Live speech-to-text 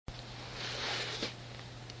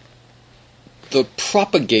The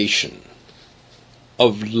propagation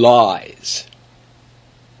of lies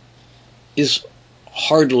is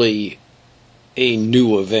hardly a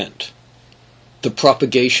new event. The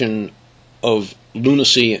propagation of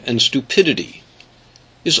lunacy and stupidity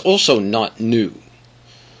is also not new.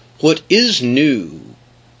 What is new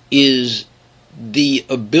is the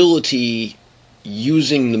ability,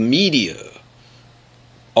 using the media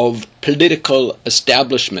of political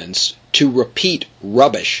establishments, to repeat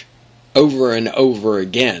rubbish over and over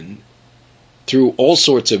again through all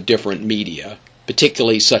sorts of different media,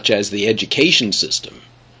 particularly such as the education system,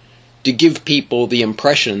 to give people the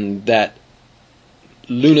impression that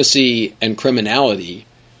lunacy and criminality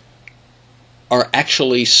are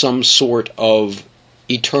actually some sort of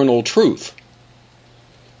eternal truth.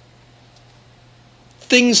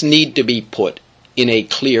 Things need to be put in a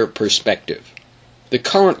clear perspective. The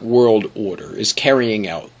current world order is carrying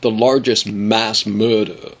out the largest mass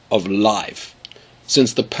murder of life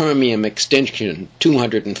since the Permian extinction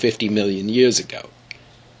 250 million years ago.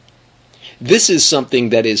 This is something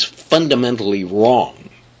that is fundamentally wrong,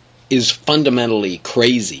 is fundamentally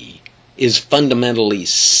crazy, is fundamentally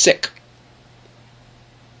sick.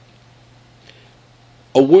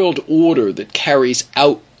 A world order that carries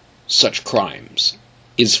out such crimes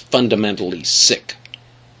is fundamentally sick.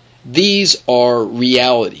 These are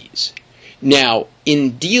realities. Now,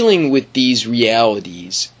 in dealing with these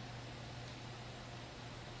realities,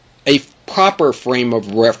 a proper frame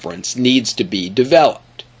of reference needs to be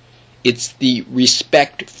developed. It's the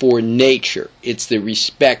respect for nature. It's the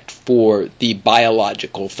respect for the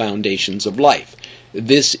biological foundations of life.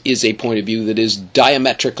 This is a point of view that is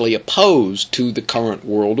diametrically opposed to the current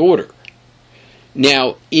world order.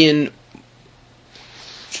 Now, in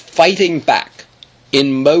fighting back,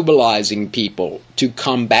 in mobilizing people to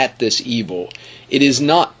combat this evil, it is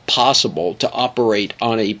not possible to operate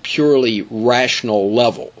on a purely rational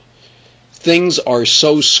level. Things are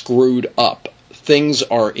so screwed up, things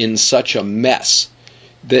are in such a mess,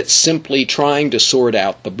 that simply trying to sort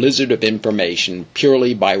out the blizzard of information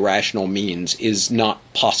purely by rational means is not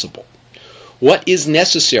possible. What is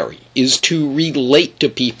necessary is to relate to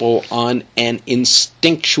people on an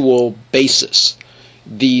instinctual basis,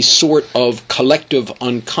 the sort of collective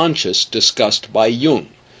unconscious discussed by Jung.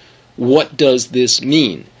 What does this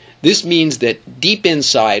mean? This means that deep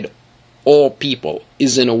inside all people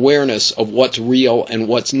is an awareness of what's real and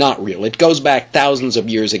what's not real. It goes back thousands of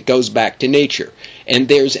years. It goes back to nature. And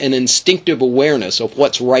there's an instinctive awareness of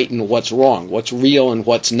what's right and what's wrong, what's real and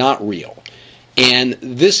what's not real. And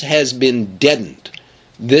this has been deadened.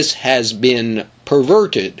 This has been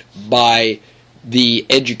perverted by the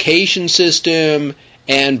education system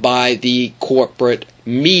and by the corporate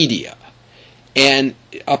media. And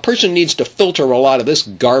a person needs to filter a lot of this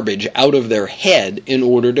garbage out of their head in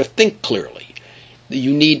order to think clearly.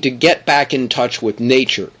 You need to get back in touch with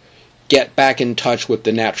nature, get back in touch with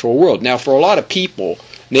the natural world. Now, for a lot of people,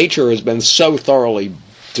 nature has been so thoroughly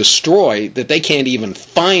destroyed that they can't even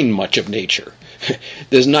find much of nature.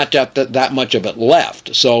 There's not that much of it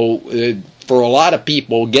left. So for a lot of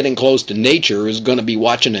people, getting close to nature is going to be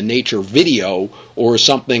watching a nature video or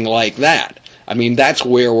something like that. I mean, that's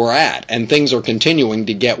where we're at, and things are continuing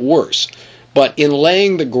to get worse. But in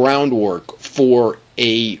laying the groundwork for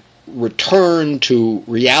a return to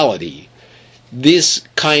reality, this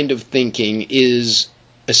kind of thinking is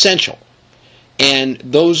essential. And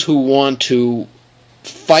those who want to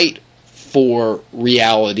fight for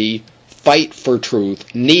reality, fight for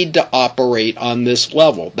truth, need to operate on this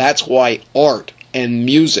level. That's why art and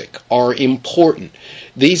music are important.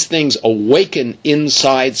 These things awaken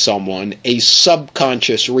inside someone a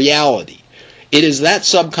subconscious reality. It is that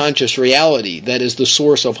subconscious reality that is the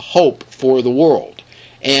source of hope for the world.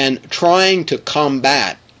 And trying to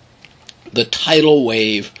combat the tidal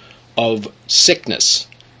wave of sickness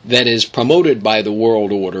that is promoted by the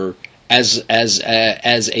world order as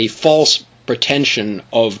a false pretension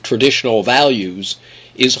of traditional values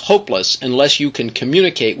is hopeless unless you can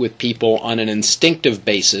communicate with people on an instinctive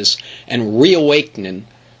basis and reawaken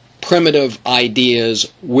primitive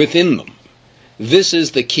ideas within them. This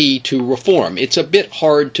is the key to reform. It's a bit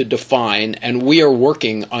hard to define, and we are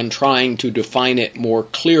working on trying to define it more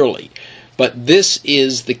clearly. But this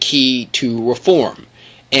is the key to reform.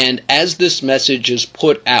 And as this message is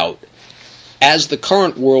put out, as the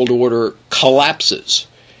current world order collapses,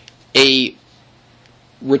 a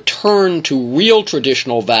return to real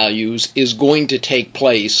traditional values is going to take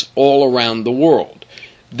place all around the world.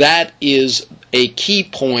 That is a key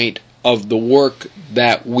point of the work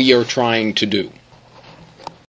that we are trying to do.